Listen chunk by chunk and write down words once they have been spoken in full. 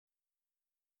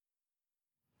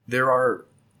there are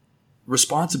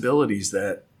responsibilities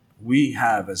that we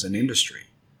have as an industry.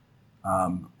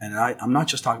 And I'm not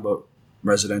just talking about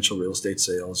residential real estate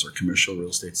sales or commercial real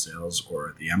estate sales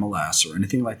or the MLS or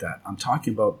anything like that. I'm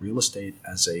talking about real estate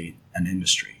as an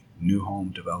industry, new home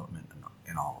development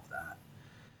and all of that.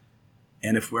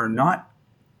 And if we're not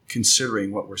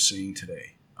considering what we're seeing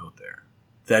today out there,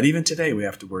 that even today we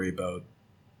have to worry about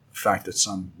the fact that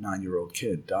some 9-year-old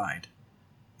kid died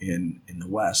in the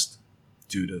West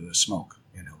due to the smoke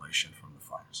inhalation from the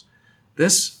fires.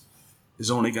 This is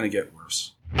only going to get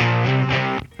worse.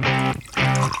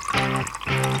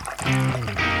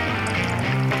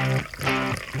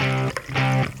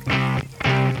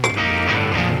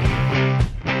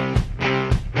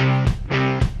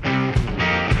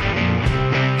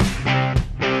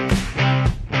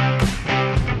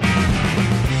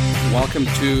 Welcome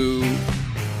to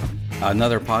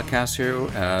another podcast here.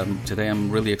 Today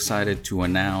I'm really excited to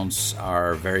announce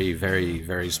our very, very,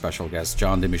 very special guest,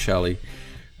 John DiMichele,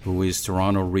 who is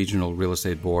Toronto Regional Real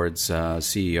Estate Board's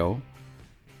CEO.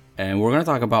 And we're going to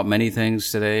talk about many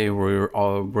things today. We're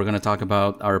going to talk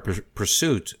about our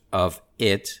pursuit of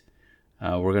it.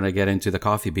 We're going to get into the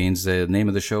coffee beans. The name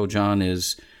of the show, John,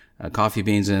 is Coffee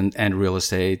Beans and Real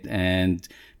Estate. And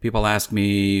people ask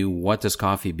me, what does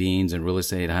coffee beans and real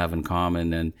estate have in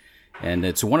common? And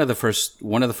it's one of the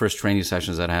first training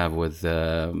sessions that I have with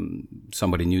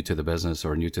somebody new to the business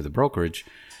or new to the brokerage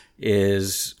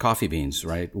is coffee beans,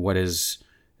 right? What is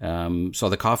so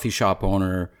the coffee shop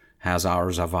owner has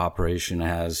hours of operation,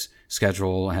 has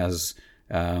schedule, has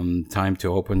time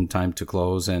to open, time to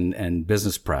close, and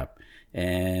business prep.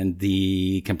 And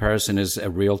the comparison is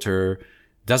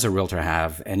does a realtor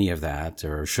have any of that,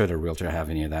 or should a realtor have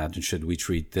any of that? And should we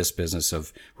treat this business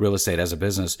of real estate as a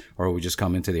business, or we just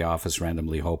come into the office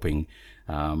randomly hoping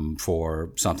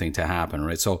for something to happen,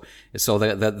 right? So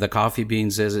the coffee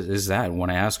beans is that. And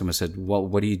when I asked him, I said, well,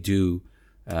 what do you do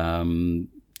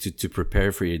to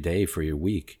prepare for your day, for your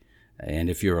week? And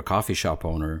if you're a coffee shop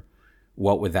owner,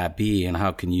 what would that be? And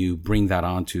how can you bring that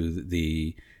onto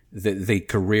the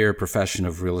career profession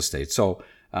of real estate? So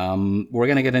we're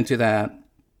going to get into that.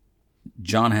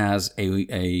 John has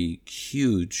a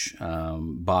huge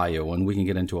bio, and we can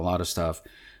get into a lot of stuff.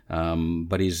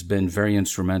 But he's been very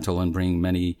instrumental in bringing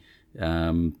many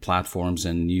platforms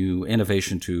and new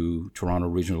innovation to Toronto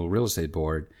Regional Real Estate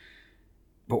Board.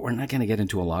 But we're not going to get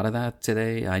into a lot of that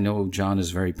today. I know John is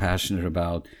very passionate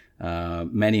about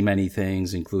many, many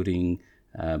things, including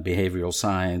behavioral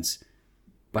science.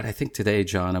 But I think today,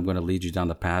 John, I'm going to lead you down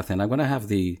the path, and I'm going to have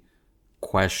the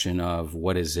question of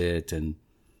what is it, and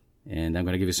I'm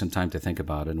going to give you some time to think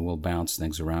about it, and we'll bounce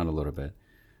things around a little bit.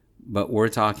 But we're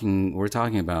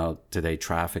talking about today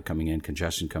traffic coming in,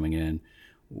 congestion coming in,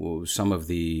 some of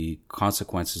the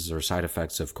consequences or side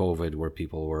effects of COVID,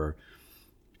 where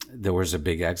there was a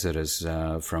big exodus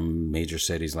from major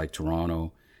cities like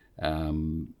Toronto,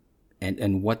 and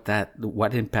what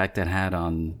impact that had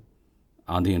on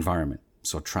the environment.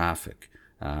 So traffic.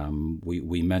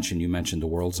 You mentioned the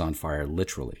world's on fire,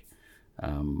 literally.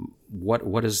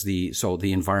 What is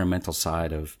the environmental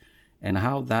side of, and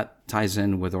how that ties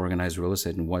in with organized real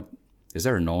estate, and what is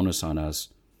there an onus on us,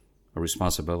 a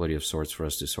responsibility of sorts for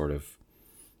us to sort of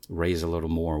raise a little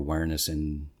more awareness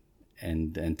and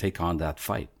take on that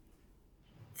fight?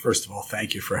 First of all,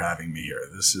 thank you for having me here.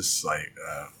 This is like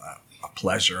a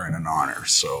pleasure and an honor.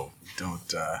 So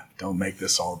don't make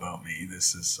this all about me.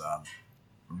 This is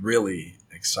really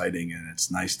exciting, and it's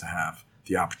nice to have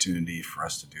the opportunity for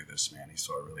us to do this, Manny.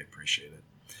 So I really appreciate it.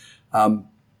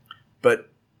 But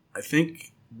I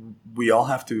think we all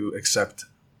have to accept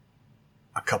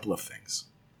a couple of things.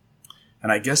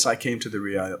 And I guess I came to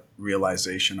the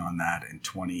realization on that in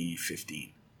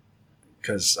 2015.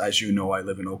 Because as you know, I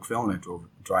live in Oakville, and I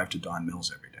drive to Don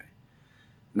Mills every day.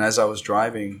 And as I was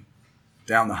driving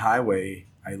down the highway,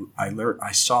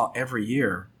 I saw every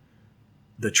year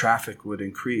the traffic would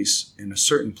increase in a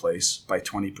certain place by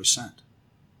 20%.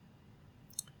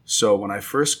 So when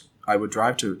I would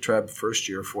drive to Treb first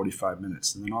year 45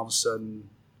 minutes, and then all of a sudden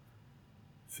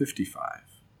 55.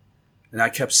 And I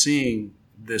kept seeing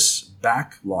this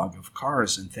backlog of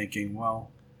cars and thinking,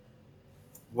 well,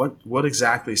 what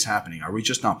exactly is happening? Are we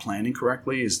just not planning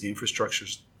correctly? Is the infrastructure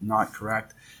not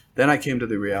correct? Then I came to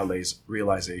the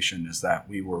realization is that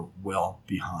we were well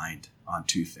behind on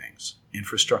two things: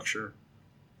 infrastructure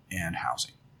and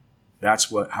housing.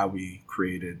 That's how we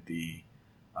created the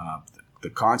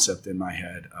concept in my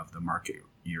head of the market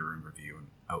year in review and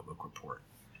outlook report.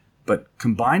 But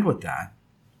combined with that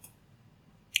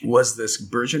was this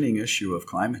burgeoning issue of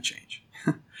climate change,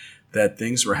 that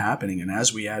things were happening. And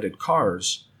as we added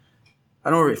cars, I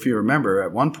don't know if you remember,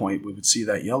 at one point we would see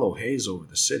that yellow haze over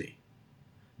the city.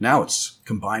 Now it's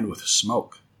combined with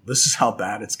smoke. This is how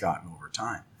bad it's gotten over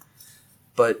time.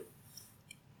 But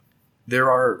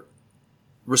there are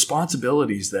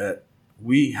responsibilities that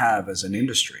we have as an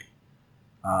industry.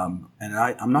 And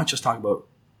I'm not just talking about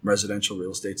residential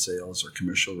real estate sales or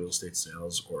commercial real estate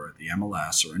sales or the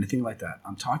MLS or anything like that.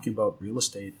 I'm talking about real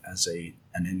estate as an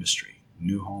industry,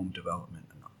 new home development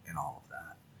and all of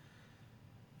that.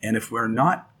 And if we're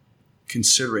not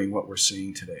considering what we're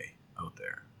seeing today out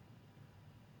there,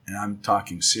 and I'm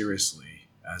talking seriously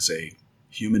as a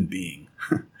human being,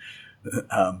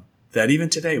 that even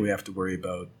today we have to worry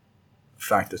about the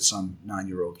fact that some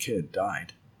 9-year-old kid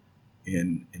died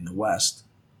in the West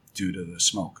due to the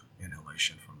smoke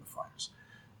inhalation from the fires.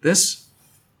 This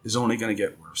is only going to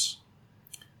get worse.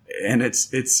 And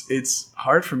it's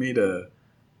hard for me to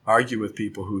argue with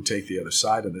people who take the other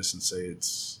side of this and say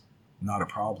it's not a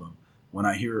problem when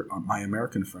I hear my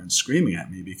American friends screaming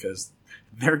at me because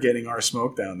they're getting our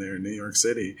smoke down there in New York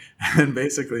City and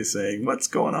basically saying, what's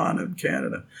going on in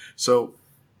Canada? So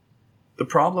the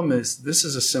problem is this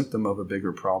is a symptom of a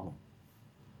bigger problem.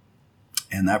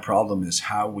 And that problem is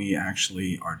how we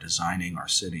actually are designing our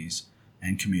cities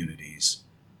and communities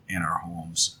and our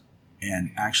homes.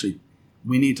 And actually,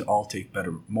 we need to all take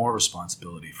more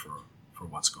responsibility for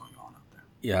what's going on out there.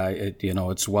 Yeah,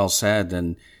 it's well said.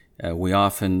 And we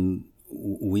often,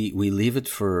 we leave it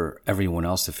for everyone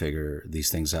else to figure these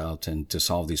things out and to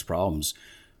solve these problems.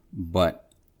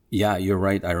 But yeah, you're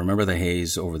right. I remember the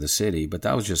haze over the city, but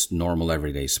that was just normal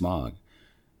everyday smog.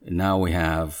 Now we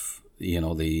have,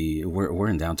 we're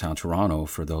in downtown Toronto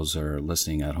for those that are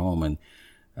listening at home.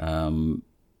 And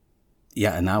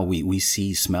now we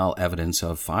smell evidence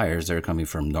of fires that are coming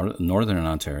from northern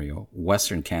Ontario,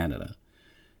 Western Canada.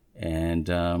 And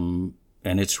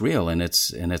it's real and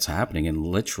it's happening. And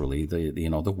literally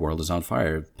the world is on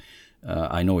fire.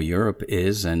 I know Europe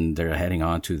is, and they're heading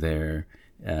on to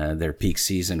their peak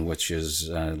season, which is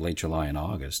late July and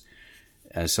August.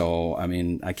 So, I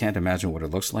mean, I can't imagine what it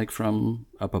looks like from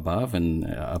up above and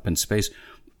up in space,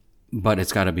 but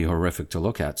it's got to be horrific to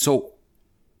look at. So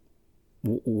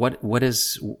what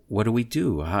do we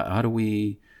do? How do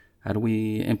we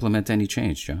implement any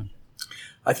change, John?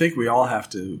 I think we all have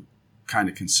to kind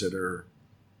of consider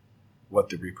what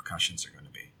the repercussions are going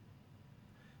to be.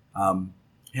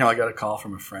 I got a call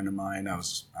from a friend of mine. I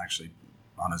was actually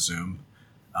on a Zoom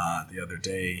the other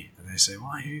day, and they say,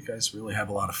 well, I hear you guys really have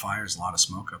a lot of fires, a lot of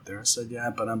smoke up there. I said, yeah,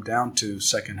 but I'm down to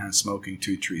secondhand smoking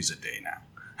 2 trees a day now.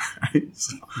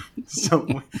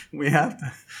 So we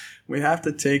have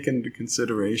to take into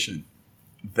consideration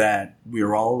that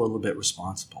we're all a little bit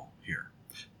responsible here.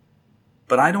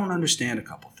 But I don't understand a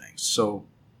couple things. So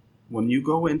when you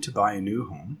go in to buy a new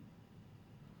home,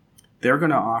 they're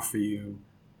going to offer you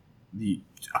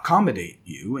accommodate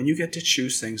you, and you get to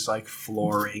choose things like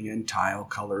flooring and tile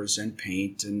colors and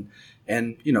paint and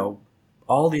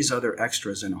all these other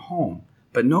extras in a home.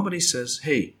 But nobody says,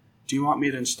 hey, do you want me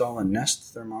to install a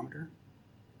Nest thermometer?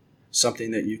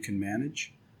 Something that you can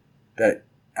manage that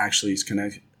actually is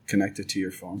connected to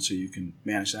your phone so you can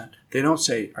manage that. They don't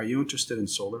say, are you interested in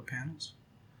solar panels?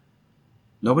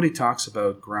 Nobody talks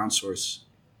about ground source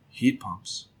heat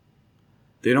pumps.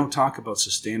 They don't talk about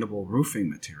sustainable roofing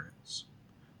materials.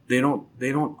 They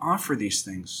don't offer these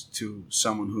things to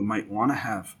someone who might want to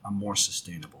have a more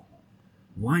sustainable home.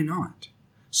 Why not?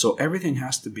 So everything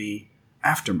has to be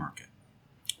aftermarket.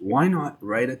 Why not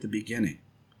right at the beginning?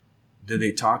 Do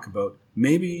they talk about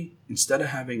maybe instead of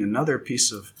having another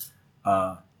piece of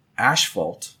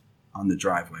asphalt on the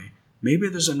driveway, maybe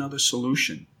there's another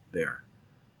solution there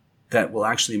that will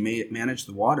actually manage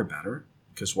the water better,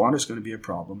 because water is going to be a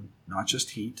problem, not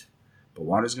just heat. But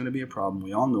water is going to be a problem.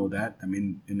 We all know that. I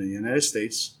mean, in the United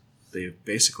States, they're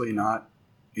basically not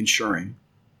insuring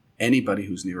anybody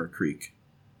who's near a creek,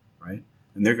 right?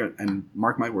 And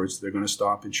mark my words, they're going to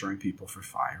stop insuring people for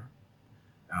fire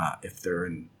if they're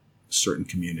in certain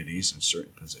communities and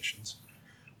certain positions.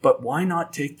 But why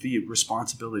not take the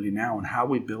responsibility now on how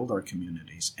we build our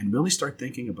communities and really start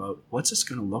thinking about what's this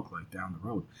going to look like down the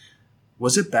road?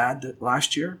 Was it bad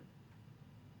last year?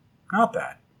 Not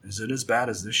bad. Is it as bad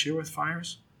as this year with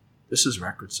fires? This is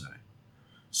record setting.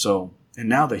 So, and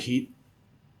now the heat,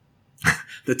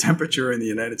 the temperature in the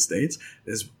United States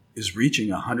is reaching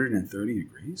 130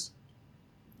 degrees.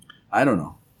 I don't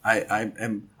know.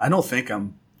 I don't think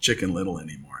I'm Chicken Little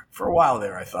anymore. For a while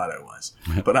there, I thought I was,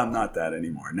 but I'm not that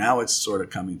anymore. Now it's sort of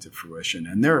coming to fruition.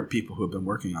 And there are people who have been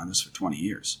working on this for 20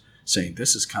 years saying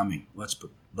this is coming. Let's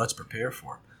prepare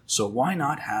for it. So why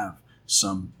not have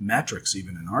some metrics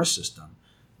even in our system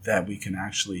that we can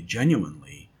actually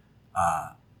genuinely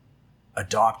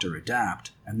adopt or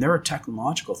adapt. And there are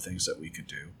technological things that we could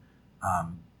do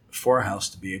for a house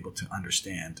to be able to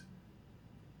understand,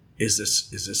 is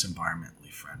this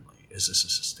environmentally friendly? Is this a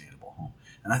sustainable home?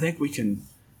 And I think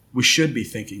we should be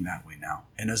thinking that way now.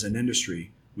 And as an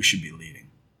industry, we should be leading.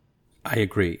 I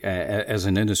agree. As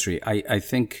an industry, I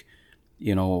think,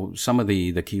 some of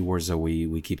the keywords that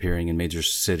we keep hearing in major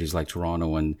cities like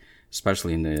Toronto and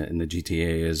especially in the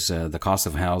GTA is the cost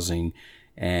of housing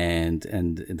and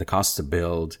the cost to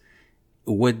build.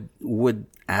 Would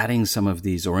adding some of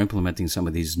these or implementing some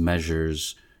of these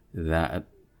measures that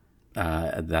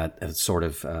sort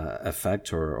of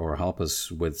affect or help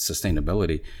us with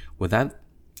sustainability, would that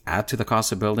add to the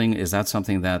cost of building? Is that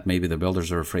something that maybe the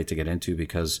builders are afraid to get into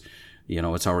because,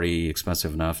 it's already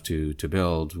expensive enough to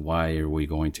build? Why are we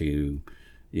going to,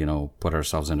 put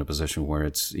ourselves in a position where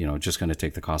it's, just going to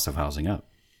take the cost of housing up?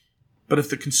 But if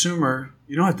the consumer,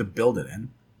 you don't have to build it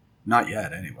in. Not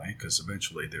yet, anyway, because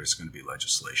eventually there's going to be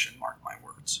legislation, mark my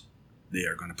words. They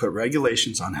are going to put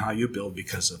regulations on how you build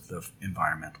because of the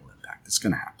environmental impact. It's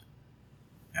going to happen.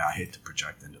 Now, I hate to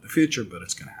project into the future, but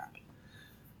it's going to happen.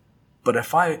 But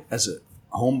if I, as a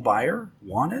home buyer,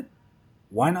 want it,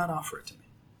 why not offer it to me?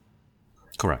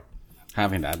 Correct.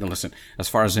 Having that. And listen, as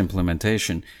far as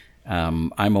implementation,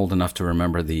 I'm old enough to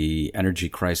remember the energy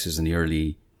crisis in the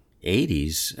early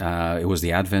 80s. It was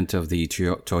the advent of the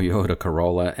Toyota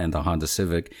Corolla and the Honda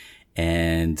Civic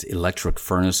and electric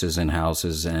furnaces in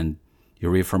houses and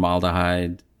urea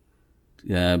formaldehyde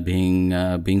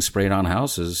being sprayed on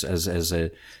houses as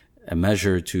a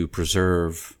measure to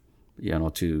preserve,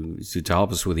 to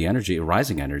help us with the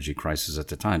rising energy crisis at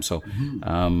the time. So,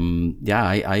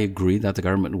 I agree that the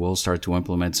government will start to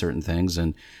implement certain things,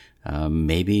 and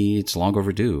maybe it's long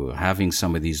overdue. Having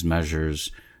some of these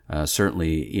measures,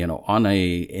 certainly, on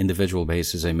a individual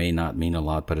basis, they may not mean a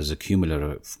lot, but as a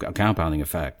cumulative, compounding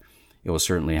effect, it will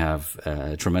certainly have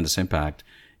a tremendous impact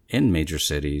in major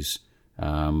cities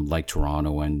like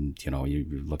Toronto, and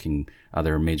you're looking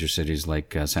other major cities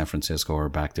like San Francisco or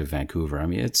back to Vancouver. I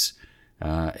mean,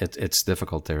 it's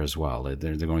difficult there as well.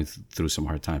 They're going through some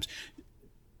hard times.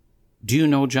 Do you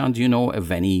know, John? Do you know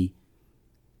of any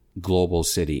global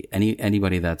city,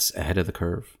 anybody that's ahead of the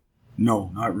curve?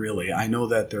 No, not really. I know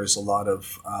that there's a lot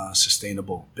of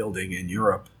sustainable building in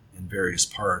Europe in various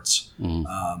parts,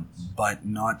 but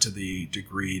not to the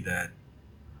degree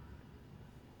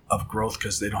of growth,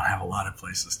 because they don't have a lot of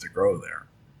places to grow there.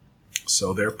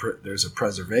 So there's a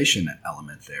preservation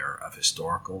element there of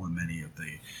historical in many of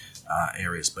the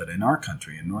areas. But in our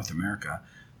country, in North America,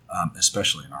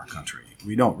 especially in our country,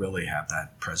 we don't really have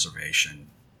that preservation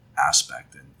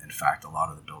aspect. And in fact, a lot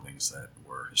of the buildings that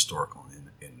were historical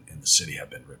in the city have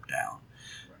been ripped down.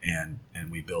 And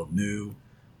we build new,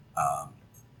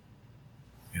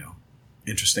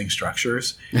 interesting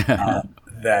structures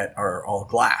that are all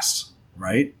glass,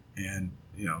 right? And,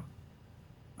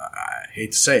 I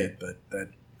hate to say it, but that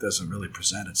doesn't really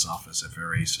present itself as a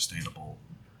very sustainable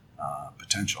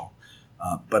potential.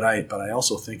 But I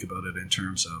also think about it in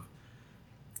terms of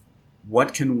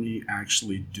what can we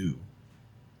actually do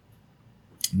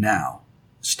now,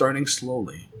 starting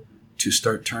slowly, to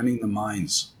start turning the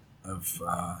minds of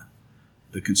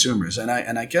the consumers. And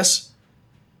I guess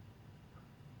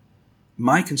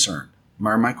my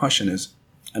question is,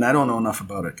 and I don't know enough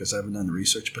about it because I haven't done the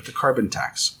research, but the carbon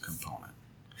tax component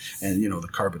and, the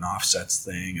carbon offsets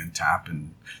thing and tap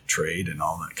and trade and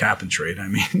all that, cap and trade, I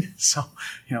mean. So,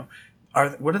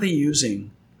 what are they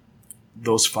using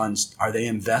those funds? Are they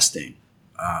investing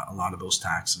a lot of those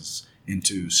taxes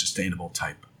into sustainable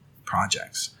type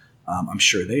projects? I'm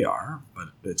sure they are, but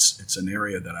it's an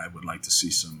area that I would like to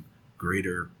see some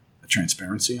greater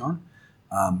transparency on.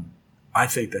 I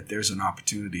think that there's an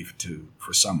opportunity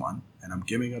for someone, and I'm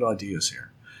giving it ideas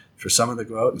here, for someone to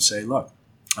go out and say, look,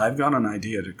 I've got an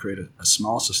idea to create a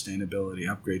small sustainability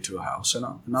upgrade to a house, and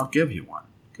I'll give you one,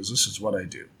 because this is what I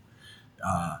do.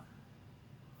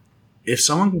 If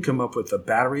someone can come up with a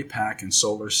battery pack and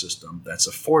solar system that's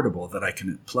affordable, that I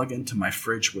can plug into my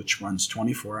fridge, which runs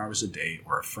 24 hours a day,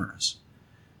 or a furnace,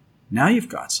 now you've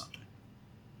got something,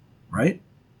 right?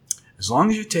 As long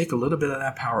as you take a little bit of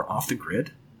that power off the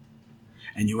grid,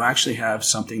 and you actually have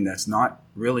something that's not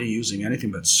really using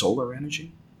anything but solar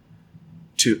energy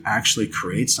to actually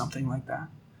create something like that,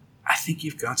 I think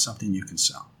you've got something you can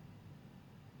sell.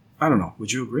 I don't know.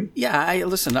 Would you agree? Yeah,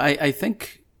 I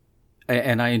think,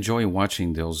 and I enjoy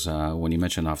watching those, when you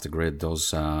mention off the grid,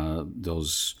 those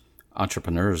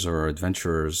entrepreneurs or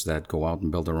adventurers that go out and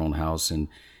build their own house and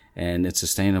it's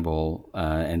sustainable,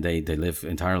 and they live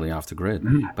entirely off the grid.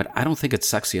 Mm-hmm. But I don't think it's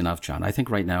sexy enough, John. I think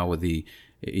right now with the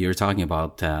You're talking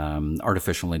about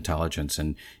artificial intelligence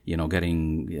and,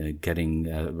 getting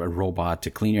a robot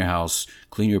to clean your house,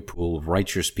 clean your pool,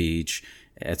 write your speech,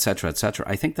 et cetera, et cetera.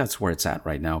 I think that's where it's at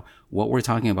right now. What we're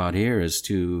talking about here is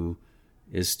to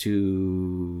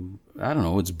I don't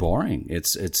know, it's boring.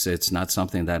 It's not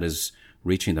something that is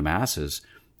reaching the masses,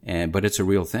 but it's a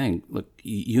real thing. Look,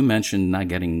 you mentioned not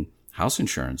getting house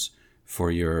insurance for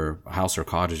your house or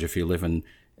cottage if you live in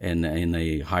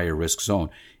a higher risk zone.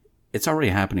 It's already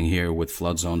happening here with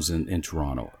flood zones in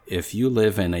Toronto. If you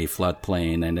live in a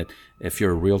floodplain, and if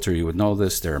you're a realtor, you would know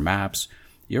this, there are maps,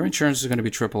 your insurance is going to be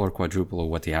triple or quadruple of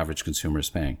what the average consumer is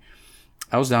paying.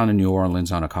 I was down in New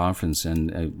Orleans on a conference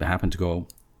and happened to go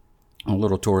on a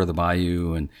little tour of the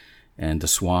bayou and the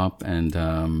swamp, and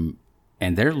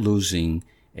they're losing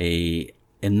an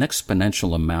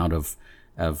exponential amount of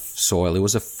soil. It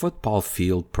was a football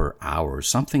field per hour,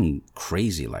 something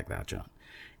crazy like that, John.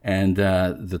 And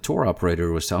the tour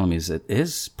operator was telling me that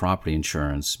his property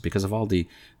insurance, because of all the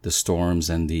storms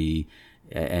and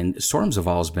storms have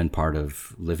always been part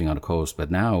of living on a coast, but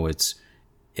now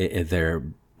they're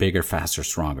bigger, faster,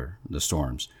 stronger, the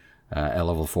storms. A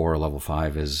level 4 or level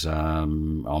 5 is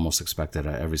almost expected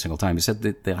every single time. He said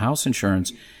that the house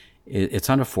insurance, it's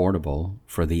unaffordable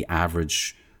for the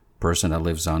average person that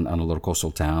lives on a little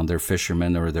coastal town. They're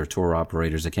fishermen or they're tour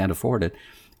operators. They can't afford it.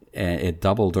 It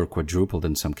doubled or quadrupled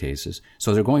in some cases.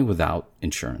 So they're going without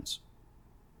insurance,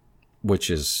 which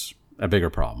is a bigger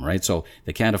problem, right? So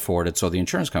they can't afford it. So the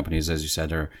insurance companies, as you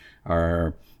said,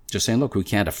 are just saying, look, we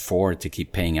can't afford to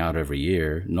keep paying out every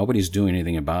year. Nobody's doing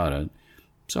anything about it.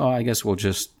 So I guess we'll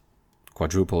just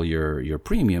quadruple your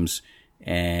premiums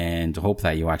and hope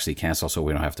that you actually cancel so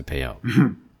we don't have to pay out.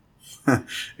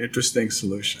 Interesting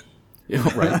solution.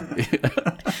 Right.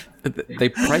 They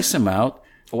price them out.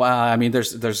 Well, I mean,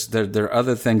 there are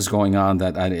other things going on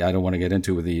that I don't want to get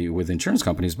into with insurance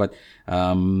companies, but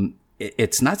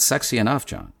it's not sexy enough,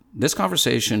 John. This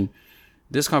conversation,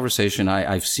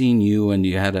 I've seen you and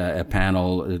you had a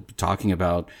panel talking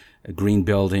about a green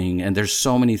building, and there's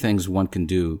so many things one can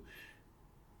do.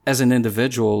 As an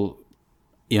individual,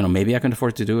 maybe I can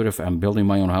afford to do it. If I'm building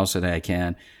my own house today, I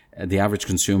can. The average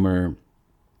consumer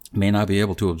may not be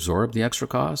able to absorb the extra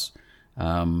costs.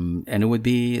 And it would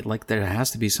be like there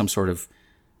has to be some sort of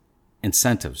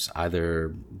incentives,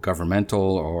 either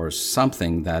governmental or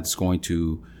something that's going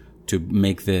to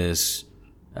make this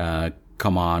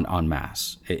come on en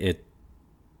masse.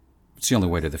 It's the only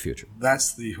way to the future.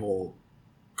 That's the whole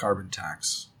carbon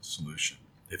tax solution,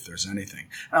 if there's anything.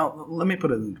 Now, let me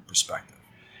put it into perspective.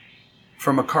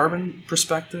 From a carbon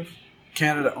perspective,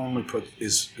 Canada only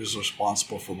is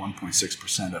responsible for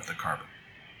 1.6% of the carbon.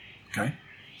 Okay?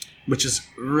 Which is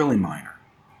really minor.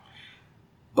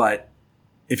 But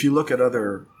if you look at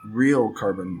other real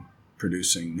carbon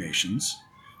producing nations,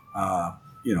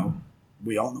 we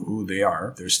all know who they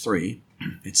are. There's 3.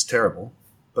 It's terrible.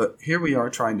 But here we are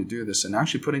trying to do this and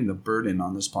actually putting the burden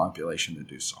on this population to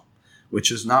do so,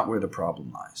 which is not where the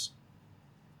problem lies.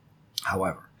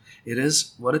 However,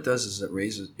 what it does is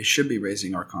it should be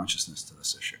raising our consciousness to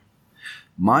this issue.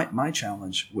 My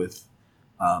challenge with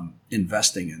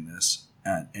investing in this,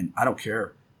 and I don't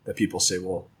care that people say,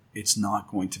 well, it's not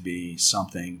going to be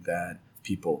something that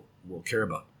people will care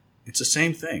about. It's the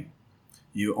same thing.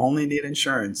 You only need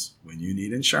insurance when you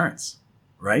need insurance,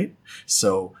 right?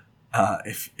 So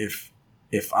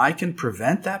if I can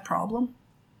prevent that problem,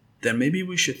 then maybe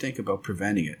we should think about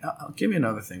preventing it. I'll give you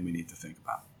another thing we need to think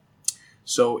about.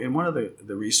 So in one of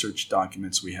the research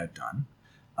documents we had done,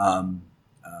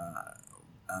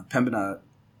 Pembina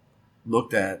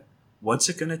looked at what's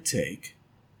it going to take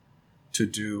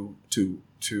to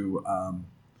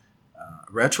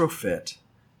retrofit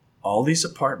all these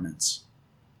apartments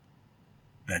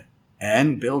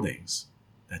and buildings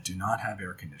that do not have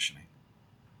air conditioning.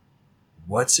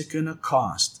 What's it going to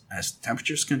cost as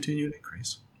temperatures continue to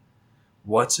increase?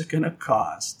 What's it going to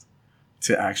cost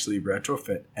to actually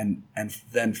retrofit? And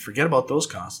then forget about those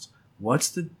costs. What's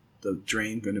the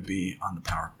drain going to be on the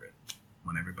power grid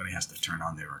when everybody has to turn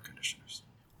on their air conditioners?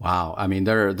 Wow. I mean,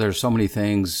 there's so many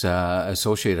things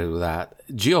associated with that.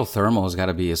 Geothermal has got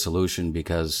to be a solution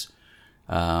because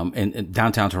in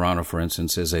downtown Toronto, for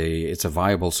instance, it's a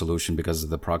viable solution because of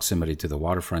the proximity to the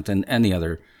waterfront and the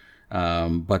other.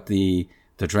 But the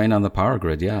drain on the power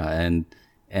grid, yeah.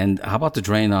 And how about the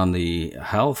drain on the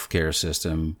healthcare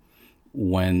system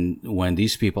when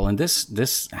these people, and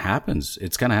this happens,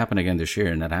 it's going to happen again this year,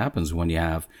 and that happens when you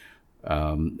have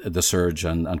the surge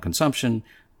on consumption,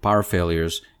 power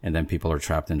failures, and then people are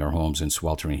trapped in their homes in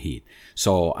sweltering heat.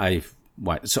 So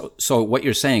what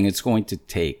you're saying, it's going to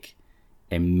take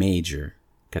a major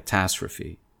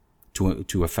catastrophe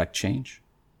to affect change?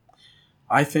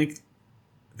 I think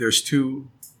there's two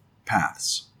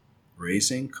paths: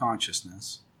 raising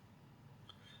consciousness.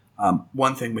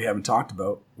 One thing we haven't talked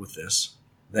about with this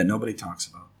that nobody talks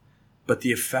about, but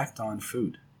the effect on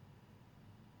food.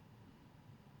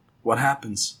 What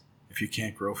happens if you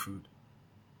can't grow food?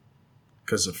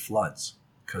 Because of floods,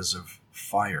 because of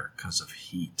fire, because of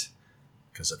heat,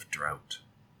 because of drought.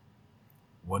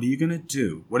 What are you going to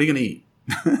do? What are you going to eat?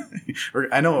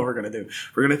 I know what we're going to do.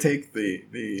 We're going to take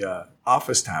the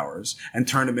office towers and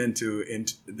turn them into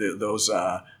those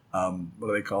what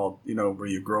are they called? Where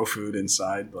you grow food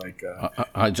inside, like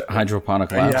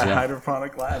hydroponic labs. Yeah,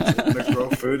 hydroponic labs. We're going to grow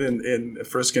food in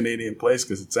First Canadian Place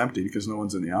because it's empty because no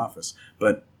one's in the office.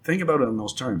 But think about it in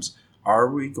those terms. Are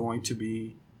we going to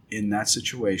be in that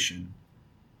situation?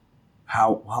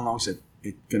 How long is it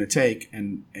going to take?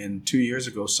 And 2 years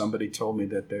ago, somebody told me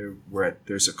that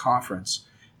there's a conference,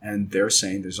 and they're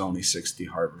saying there's only 60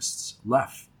 harvests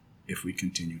left if we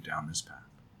continue down this path.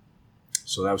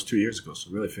 So that was 2 years ago.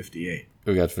 So really 58.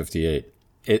 We got 58.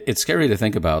 It's scary to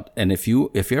think about. And if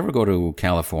you ever go to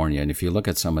California and if you look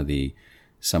at some of the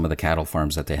cattle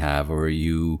farms that they have, or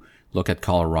you look at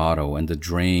Colorado and the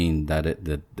drain that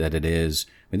it is,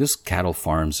 I mean, those cattle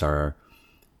farms are.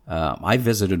 I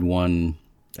visited one,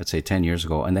 let's say 10 years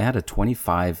ago, and they had a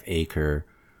 25-acre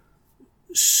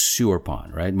sewer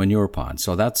pond, right, manure pond.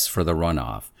 So that's for the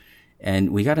runoff.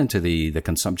 And we got into the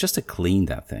consumption just to clean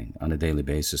that thing on a daily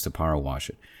basis, to power wash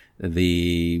it.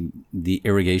 The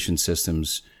irrigation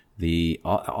systems,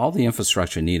 all the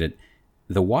infrastructure needed.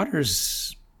 The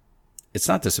water's, it's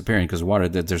not disappearing because water,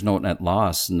 there's no net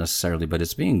loss necessarily, but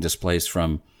it's being displaced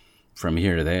from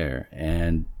here to there.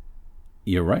 And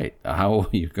you're right. How are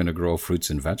you going to grow fruits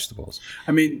and vegetables?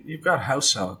 I mean, you've got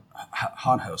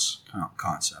hothouse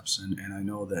concepts, and I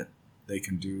know that they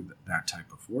can do that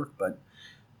type of work, but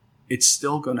it's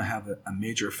still going to have a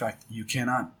major effect. You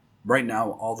cannot, right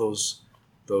now, all those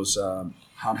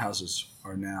hothouses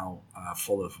are now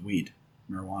full of weed,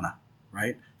 marijuana,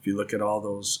 right? If you look at all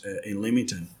those in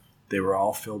Leamington, they were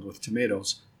all filled with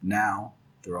tomatoes. Now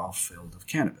they're all filled with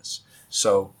cannabis.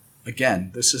 So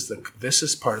again, this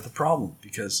is part of the problem,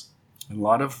 because in a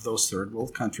lot of those third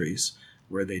world countries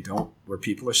where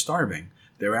people are starving,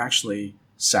 they're actually,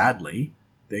 sadly,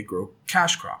 they grow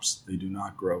cash crops. They do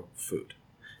not grow food.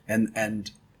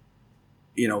 And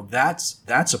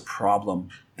that's a problem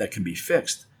that can be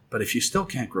fixed. But if you still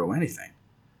can't grow anything,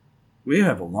 we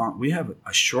have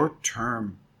a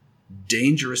short-term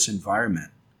dangerous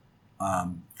environment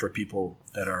for people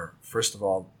that are, first of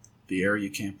all, the air you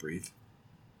can't breathe.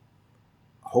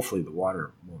 Hopefully the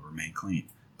water will remain clean.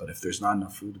 But if there's not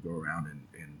enough food to go around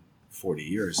in 40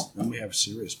 years, then we have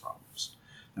serious problems.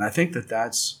 And I think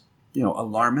that's,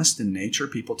 alarmist in nature.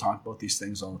 People talk about these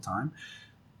things all the time.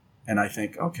 And I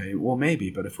think, okay, well,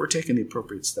 maybe, but if we're taking the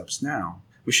appropriate steps now,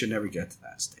 we should never get to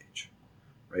that stage,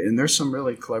 right? And there's some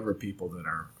really clever people that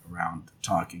are around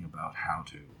talking about how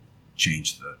to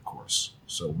change the course.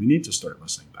 So we need to start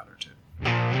listening better, too.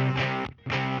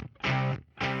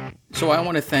 So I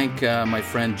want to thank my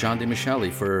friend John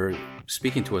DiMichele for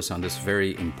speaking to us on this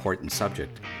very important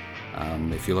subject.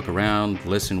 If you look around,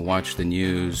 listen, watch the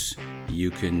news,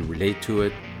 you can relate to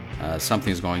it.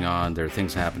 Something's going on, there are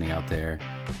things happening out there,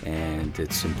 and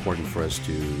it's important for us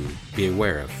to be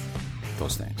aware of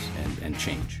those things and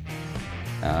change.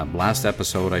 Last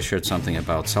episode, I shared something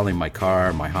about selling my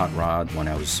car, my hot rod, when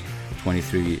I was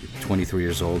 23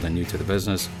 years old and new to the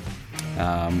business.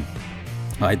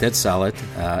 I did sell it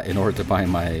in order to buy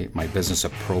my business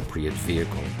appropriate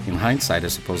vehicle. In hindsight, I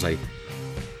suppose I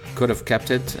could have kept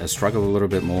it, struggled a little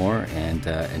bit more, and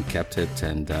kept it,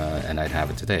 and I'd have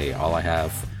it today. All I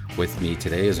have with me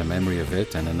today is a memory of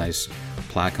it and a nice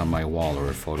plaque on my wall, or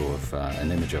a photo of an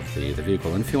image of the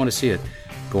vehicle. And if you want to see it,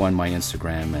 go on my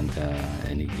Instagram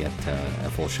and you get a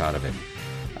full shot of it.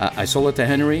 I sold it to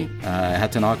Henry. I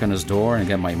had to knock on his door and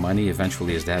get my money.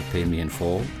 Eventually his dad paid me in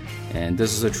full. And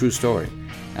this is a true story.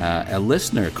 A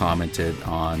listener commented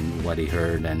on what he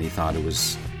heard, and he thought it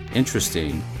was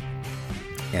interesting.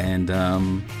 And,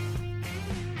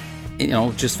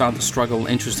 just found the struggle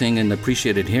interesting and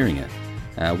appreciated hearing it.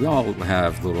 We all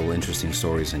have little interesting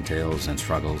stories and tales and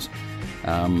struggles.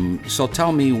 So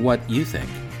tell me what you think.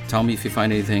 Tell me if you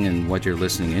find anything in what you're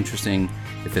listening interesting,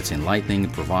 if it's enlightening,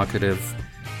 provocative.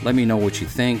 Let me know what you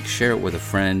think. Share it with a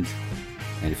friend.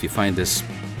 And if you find this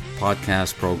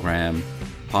podcast program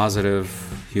positive,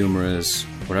 humorous,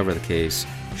 whatever the case,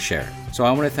 share it. So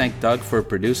I want to thank Doug for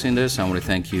producing this. I want to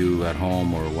thank you at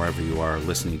home or wherever you are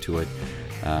listening to it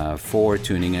for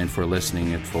tuning in, for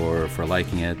listening it, for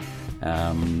liking it.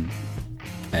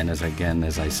 And as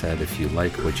I said, if you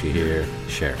like what you hear,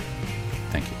 share it.